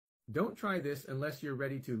Don't try this unless you're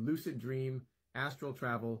ready to lucid dream, astral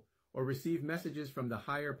travel, or receive messages from the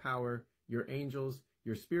higher power, your angels,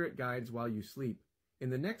 your spirit guides while you sleep. In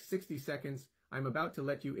the next 60 seconds, I'm about to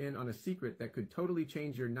let you in on a secret that could totally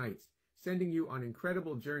change your nights, sending you on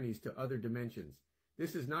incredible journeys to other dimensions.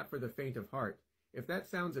 This is not for the faint of heart. If that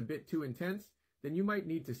sounds a bit too intense, then you might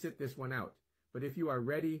need to sit this one out. But if you are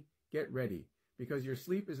ready, get ready, because your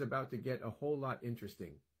sleep is about to get a whole lot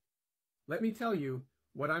interesting. Let me tell you,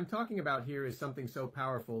 what I'm talking about here is something so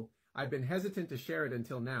powerful, I've been hesitant to share it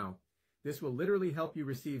until now. This will literally help you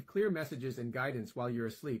receive clear messages and guidance while you're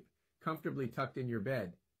asleep, comfortably tucked in your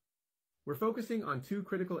bed. We're focusing on two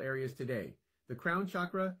critical areas today, the crown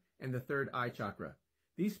chakra and the third eye chakra.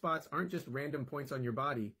 These spots aren't just random points on your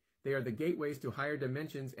body, they are the gateways to higher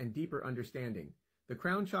dimensions and deeper understanding. The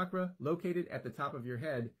crown chakra, located at the top of your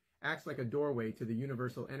head, acts like a doorway to the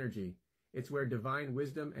universal energy. It's where divine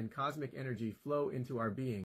wisdom and cosmic energy flow into our being.